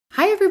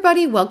Hi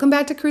everybody, welcome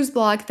back to Cruise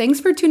Blog. Thanks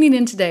for tuning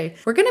in today.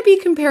 We're going to be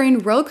comparing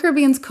Royal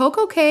Caribbean's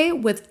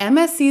CocoCay with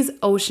MSC's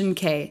Ocean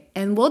Cay,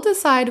 and we'll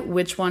decide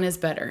which one is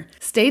better.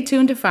 Stay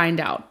tuned to find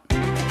out.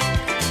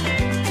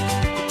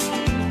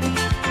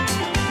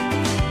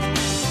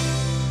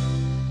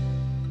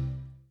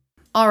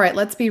 All right,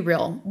 let's be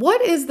real.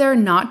 What is there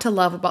not to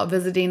love about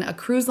visiting a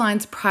cruise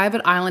line's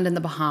private island in the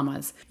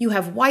Bahamas? You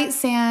have white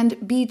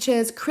sand,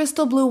 beaches,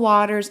 crystal blue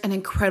waters, and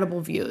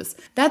incredible views.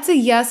 That's a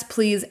yes,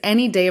 please,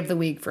 any day of the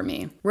week for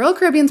me. Royal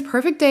Caribbean's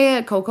Perfect Day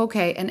at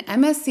CocoCay and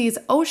MSC's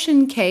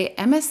Ocean Cay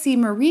MSC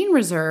Marine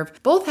Reserve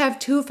both have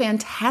two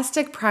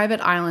fantastic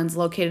private islands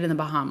located in the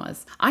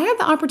Bahamas. I had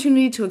the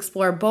opportunity to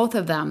explore both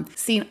of them,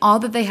 seeing all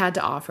that they had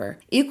to offer.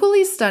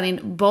 Equally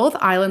stunning, both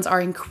islands are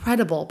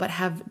incredible but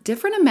have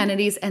different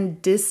amenities and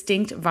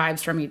distinct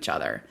vibes from each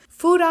other.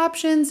 Food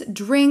options,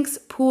 drinks,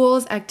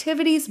 pools,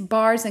 activities,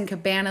 bars, and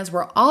cabanas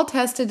were all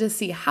tested to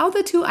see how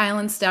the two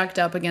islands stacked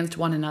up against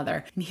one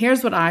another. And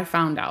here's what I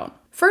found out.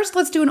 First,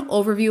 let's do an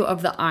overview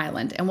of the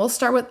island, and we'll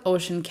start with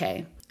Ocean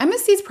Cay.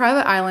 MSC's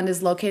private island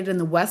is located in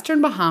the western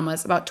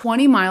Bahamas, about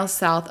 20 miles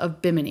south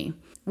of Bimini.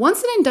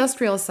 Once an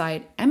industrial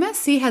site,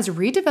 MSC has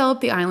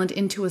redeveloped the island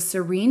into a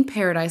serene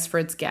paradise for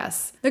its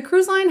guests. The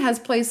cruise line has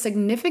placed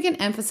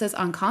significant emphasis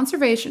on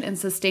conservation and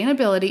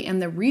sustainability in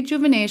the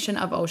rejuvenation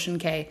of Ocean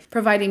Cay,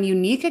 providing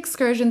unique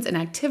excursions and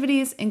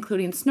activities,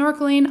 including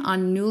snorkeling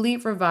on newly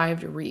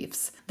revived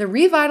reefs. The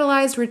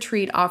revitalized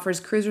retreat offers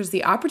cruisers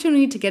the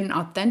opportunity to get an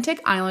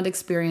authentic island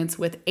experience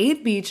with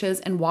 8 beaches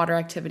and water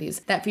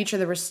activities that feature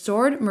the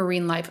restored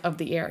marine life of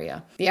the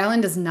area. The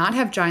island does not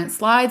have giant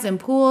slides and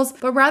pools,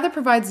 but rather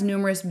provides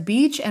numerous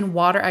beach and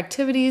water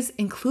activities,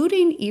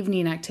 including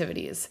evening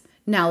activities.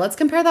 Now let's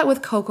compare that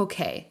with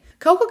CocoCay.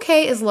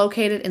 CocoCay is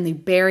located in the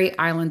Berry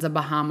Islands of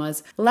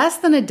Bahamas, less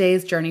than a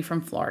day's journey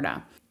from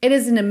Florida. It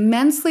is an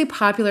immensely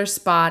popular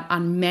spot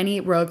on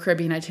many Royal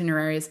Caribbean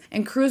itineraries,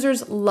 and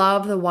cruisers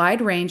love the wide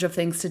range of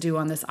things to do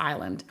on this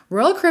island.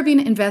 Royal Caribbean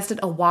invested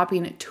a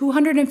whopping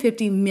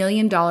 $250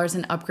 million in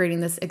upgrading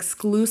this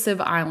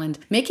exclusive island,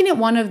 making it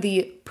one of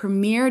the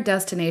premier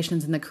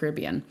destinations in the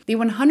Caribbean. The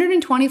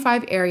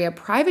 125-area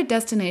private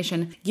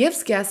destination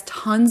gives guests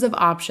tons of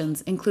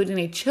options, including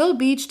a chill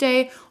beach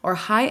day or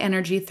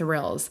high-energy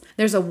thrills.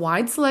 There's a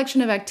wide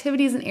selection of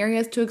activities and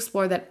areas to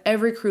explore that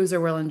every cruiser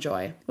will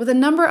enjoy. With a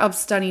number of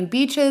stunning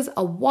beaches,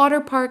 a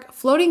water park,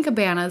 floating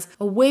cabanas,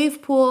 a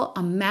wave pool,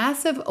 a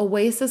massive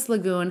oasis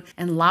lagoon,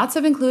 and lots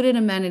of included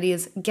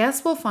amenities,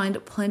 guests will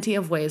find plenty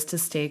of ways to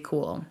stay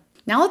cool.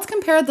 Now let's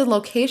compare the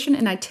location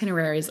and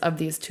itineraries of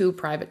these two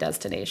private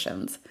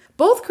destinations.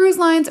 Both cruise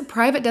lines'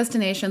 private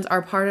destinations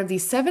are part of the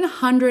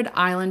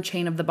 700-island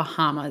chain of the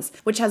Bahamas,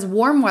 which has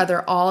warm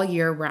weather all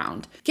year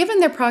round. Given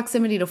their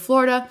proximity to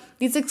Florida,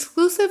 these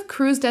exclusive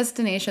cruise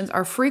destinations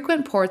are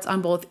frequent ports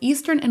on both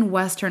eastern and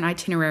western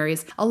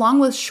itineraries, along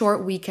with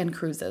short weekend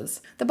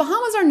cruises. The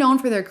Bahamas are known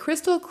for their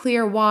crystal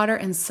clear water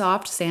and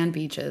soft sand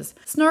beaches.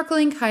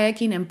 Snorkeling,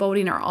 kayaking, and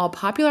boating are all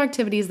popular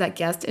activities that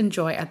guests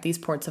enjoy at these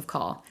ports of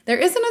call. There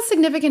isn't a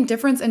significant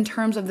difference in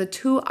terms of the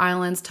two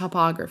islands'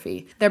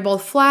 topography. They're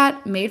both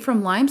flat, made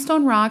from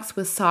limestone rocks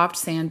with soft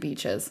sand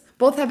beaches.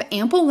 Both have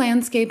ample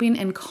landscaping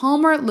and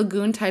calmer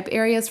lagoon-type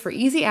areas for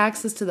easy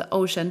access to the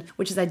ocean,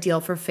 which is ideal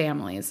for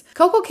families.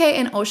 CocoCay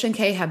and Ocean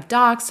Cay have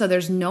docks, so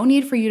there's no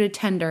need for you to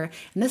tender,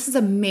 and this is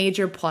a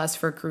major plus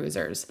for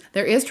cruisers.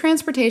 There is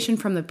transportation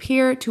from the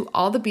pier to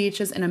all the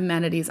beaches and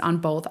amenities on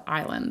both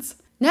islands.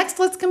 Next,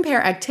 let's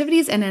compare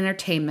activities and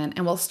entertainment,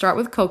 and we'll start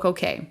with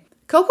CocoCay.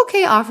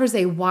 CocoCay offers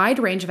a wide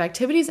range of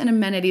activities and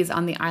amenities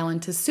on the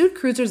island to suit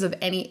cruisers of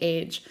any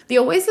age. The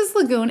Oasis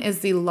Lagoon is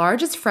the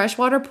largest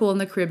freshwater pool in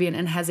the Caribbean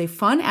and has a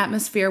fun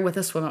atmosphere with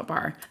a swim-up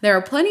bar. There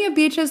are plenty of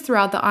beaches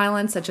throughout the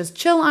island, such as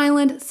Chill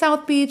Island,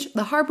 South Beach,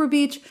 the Harbor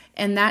Beach,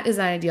 and that is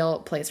an ideal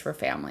place for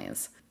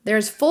families.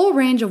 There's full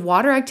range of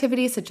water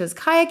activities such as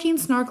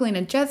kayaking, snorkeling,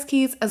 and jet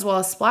skis, as well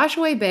as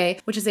Splashaway Bay,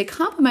 which is a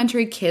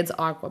complimentary kids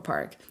aqua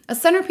park. A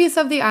centerpiece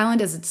of the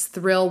island is its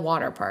Thrill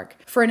Water Park.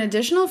 For an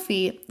additional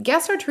fee,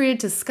 guests are treated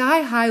to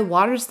sky-high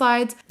water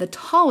slides, the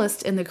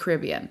tallest in the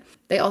Caribbean.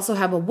 They also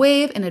have a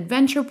wave and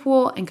adventure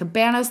pool and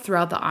cabanas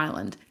throughout the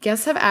island.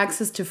 Guests have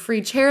access to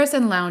free chairs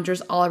and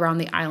loungers all around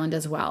the island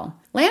as well.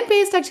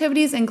 Land-based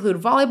activities include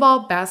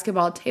volleyball,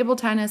 basketball, table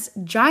tennis,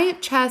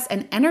 giant chess,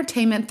 and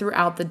entertainment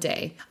throughout the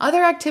day.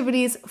 Other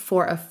activities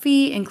for a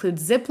fee include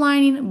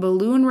ziplining,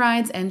 balloon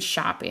rides, and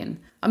shopping.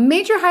 A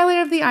major highlight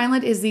of the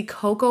island is the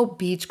Coco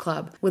Beach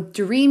Club, with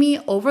dreamy,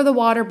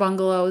 over-the-water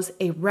bungalows,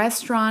 a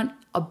restaurant,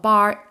 a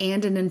bar,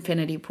 and an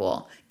infinity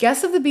pool.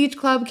 Guests of the beach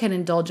club can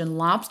indulge in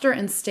lobster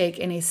and steak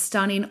in a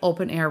stunning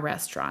open-air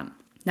restaurant.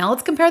 Now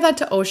let's compare that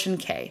to Ocean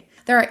Cay.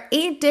 There are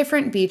 8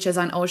 different beaches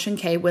on Ocean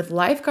Cay with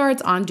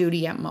lifeguards on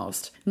duty at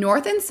most.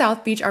 North and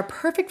South Beach are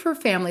perfect for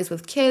families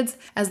with kids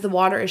as the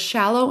water is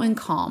shallow and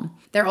calm.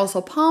 There are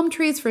also palm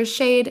trees for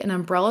shade and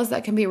umbrellas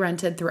that can be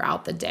rented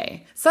throughout the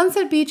day.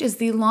 Sunset Beach is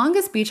the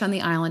longest beach on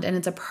the island, and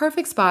it's a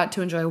perfect spot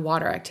to enjoy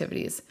water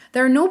activities.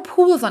 There are no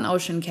pools on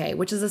Ocean Cay,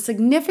 which is a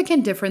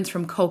significant difference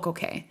from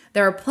CocoCay.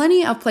 There are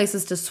plenty of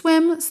places to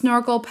swim,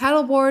 snorkel,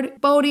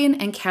 paddleboard, boating,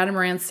 and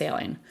catamaran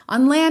sailing.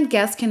 On land,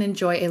 guests can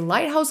enjoy a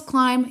lighthouse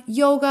climb,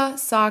 yoga,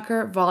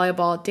 soccer,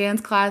 volleyball,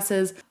 dance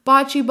classes,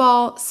 bocce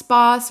ball,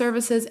 spa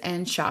services,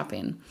 and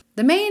shopping.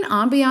 The main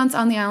ambiance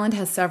on the island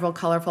has several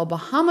colorful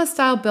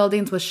Bahamas-style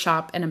buildings with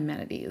shop and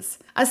amenities.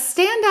 A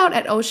standout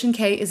at Ocean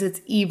Cay is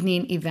its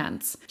evening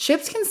events.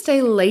 Ships can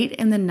stay late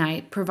in the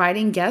night,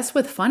 providing guests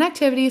with fun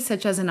activities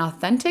such as an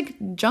authentic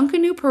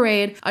Junkanoo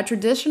parade, a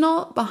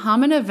traditional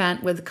Bahamian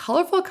event with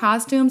colorful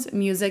costumes,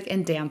 music,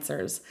 and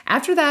dancers.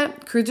 After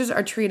that, cruisers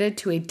are treated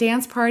to a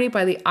dance party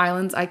by the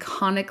island's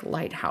iconic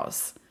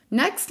lighthouse.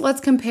 Next,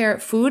 let's compare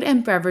food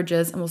and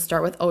beverages, and we'll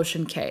start with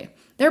Ocean Cay.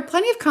 There are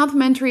plenty of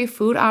complimentary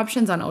food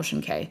options on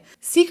Ocean Cay.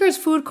 Seeker's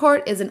Food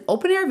Court is an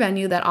open-air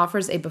venue that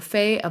offers a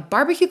buffet of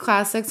barbecue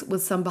classics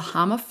with some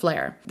Bahama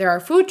flair. There are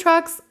food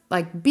trucks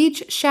like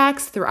beach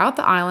shacks throughout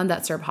the island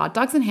that serve hot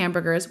dogs and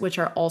hamburgers, which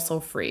are also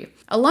free.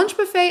 A lunch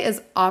buffet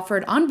is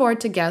offered on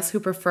board to guests who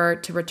prefer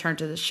to return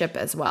to the ship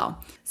as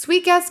well.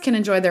 Suite guests can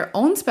enjoy their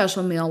own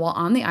special meal while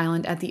on the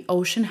island at the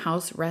Ocean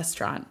House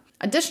restaurant.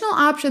 Additional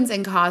options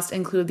and cost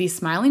include the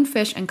Smiling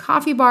Fish and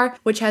Coffee Bar,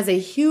 which has a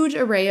huge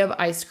array of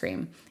ice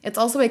cream. It's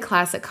also a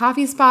classic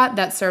coffee spot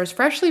that serves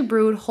freshly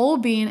brewed whole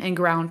bean and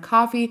ground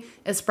coffee,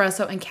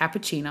 espresso, and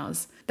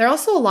cappuccinos. There are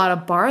also a lot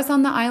of bars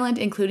on the island,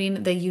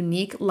 including the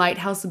unique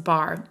Lighthouse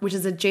Bar, which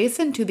is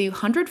adjacent to the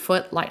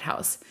 100-foot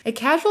lighthouse. A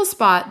casual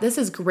spot, this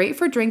is great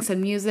for drinks and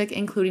music,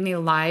 including a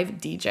live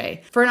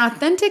DJ. For an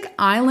authentic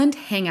island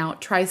hangout,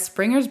 try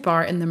Springer's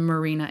Bar in the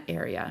marina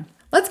area.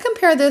 Let's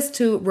compare this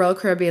to Royal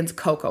Caribbean's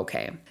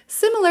CocoCay.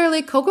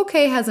 Similarly,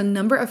 CocoCay has a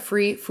number of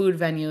free food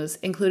venues,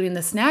 including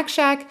the Snack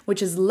Shack,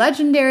 which is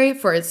legendary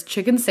for its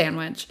chicken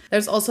sandwich.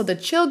 There's also the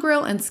Chill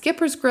Grill and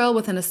Skipper's Grill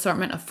with an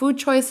assortment of food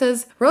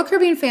choices. Royal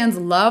Caribbean fans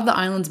love the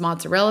island's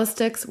mozzarella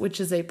sticks, which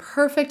is a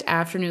perfect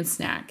afternoon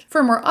snack.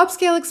 For a more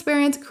upscale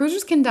experience,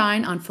 cruisers can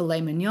dine on filet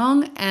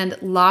mignon and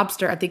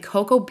lobster at the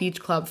Coco Beach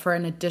Club for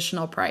an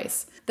additional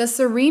price. The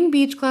Serene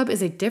Beach Club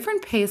is a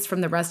different pace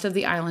from the rest of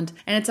the island,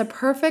 and it's a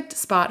perfect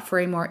spot for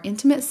a more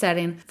intimate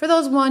setting for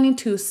those wanting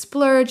to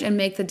splurge and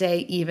make the day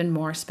even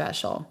more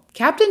special.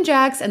 Captain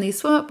Jack's and the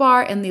Swim Up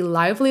Bar in the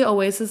lively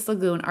Oasis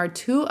Lagoon are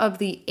two of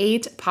the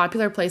 8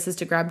 popular places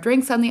to grab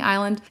drinks on the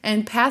island,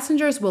 and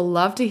passengers will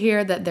love to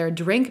hear that their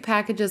drink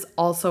packages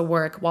also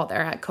work while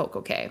they're at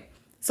CocoCay.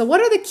 So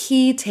what are the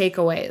key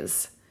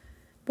takeaways?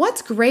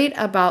 What's great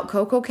about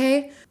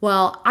CocoCay?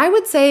 Well, I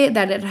would say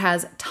that it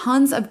has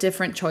tons of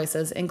different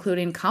choices,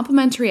 including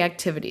complimentary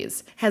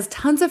activities. It has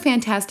tons of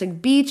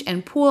fantastic beach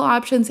and pool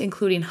options,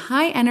 including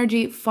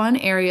high-energy, fun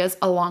areas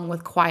along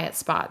with quiet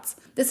spots.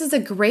 This is a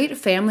great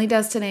family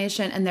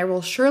destination, and there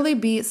will surely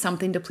be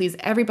something to please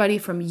everybody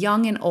from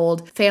young and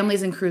old,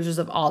 families and cruisers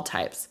of all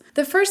types.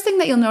 The first thing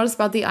that you'll notice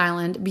about the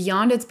island,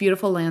 beyond its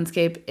beautiful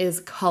landscape, is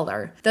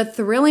color. The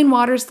thrilling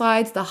water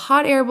slides, the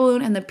hot air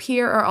balloon, and the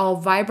pier are all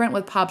vibrant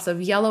with pops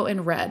of yellow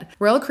and red.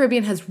 Royal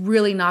Caribbean has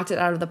really knocked it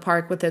out of the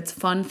park with its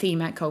fun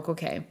theme at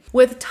CocoCay.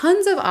 With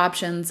tons of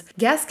options,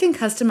 guests can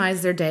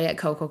customize their day at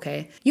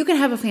CocoCay. You can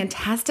have a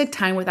fantastic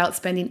time without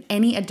spending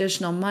any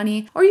additional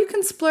money, or you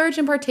can splurge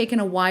and partake in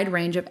a wide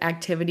range of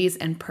activities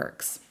and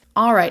perks.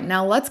 All right,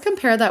 now let's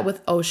compare that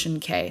with Ocean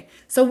Cay.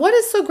 So what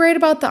is so great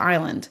about the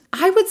island?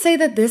 I would say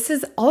that this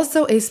is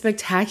also a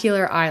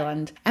spectacular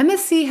island.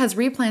 MSC has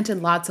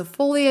replanted lots of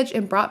foliage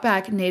and brought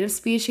back native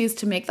species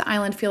to make the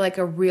island feel like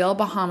a real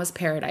Bahamas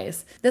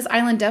paradise. This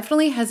island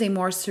definitely has a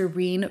more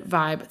serene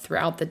vibe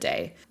throughout the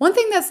day. One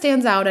thing that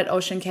stands out at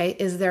Ocean Cay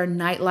is their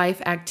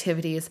nightlife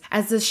activities,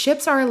 as the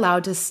ships are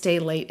allowed to stay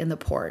late in the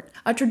port.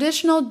 A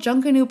traditional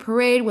Junkanoo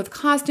parade with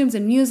costumes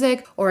and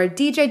music, or a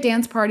DJ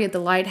dance party at the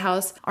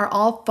lighthouse are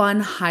all fun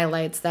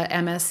highlights that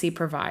MSC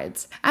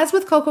provides. As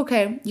with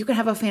CocoCay, you can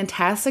have a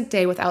fantastic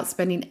day without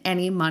spending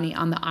any money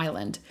on the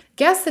island.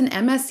 Guests in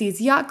MSC's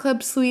Yacht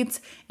Club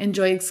suites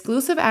enjoy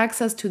exclusive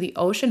access to the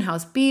Ocean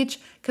House Beach,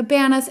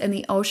 cabanas, and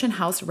the Ocean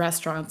House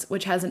restaurants,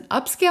 which has an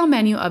upscale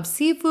menu of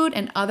seafood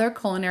and other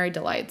culinary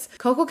delights.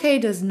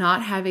 CocoCay does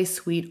not have a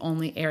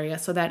suite-only area,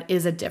 so that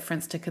is a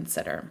difference to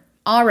consider.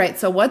 All right,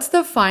 so what's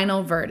the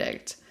final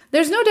verdict?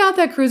 There's no doubt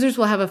that cruisers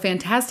will have a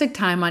fantastic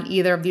time on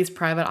either of these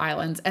private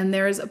islands, and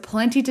there is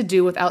plenty to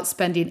do without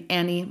spending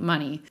any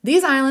money.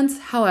 These islands,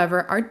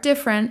 however, are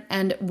different,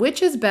 and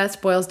which is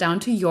best boils down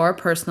to your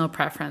personal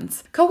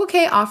preference.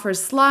 CocoCay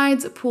offers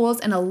slides, pools,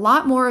 and a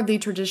lot more of the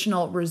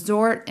traditional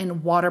resort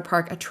and water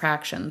park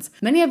attractions.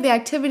 Many of the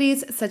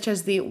activities, such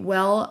as the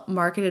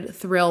well-marketed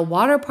Thrill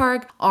Water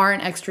Park, are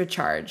an extra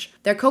charge.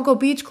 Their Coco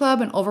Beach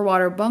Club and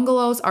overwater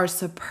bungalows are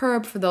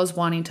superb for those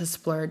wanting to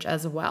splurge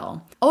as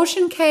well.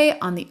 Ocean Cay,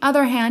 on the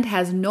other hand,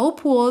 has no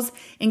pools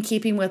in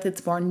keeping with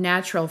its more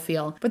natural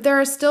feel, but there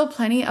are still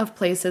plenty of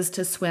places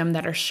to swim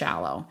that are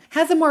shallow.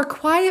 Has a more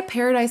quiet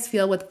paradise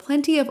feel with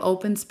plenty of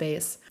open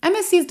space.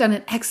 MSC's done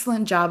an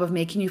excellent job of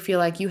making you feel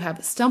like you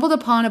have stumbled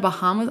upon a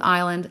Bahamas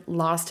island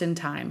lost in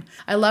time.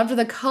 I loved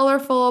the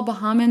colorful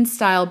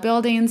Bahamian-style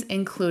buildings,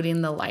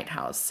 including the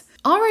lighthouse.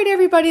 All right,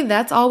 everybody,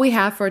 that's all we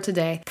have for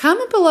today.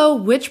 Comment below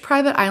which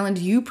private island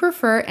you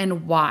prefer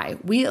and why.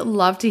 We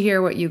love to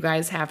hear what you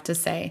guys have to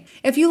say.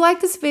 If you like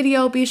this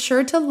video, be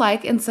sure to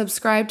like and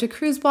subscribe to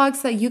Cruise Blogs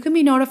so that you can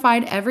be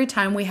notified every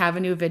time we have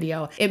a new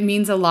video. It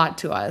means a lot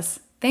to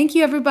us. Thank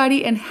you,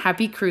 everybody, and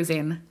happy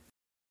cruising.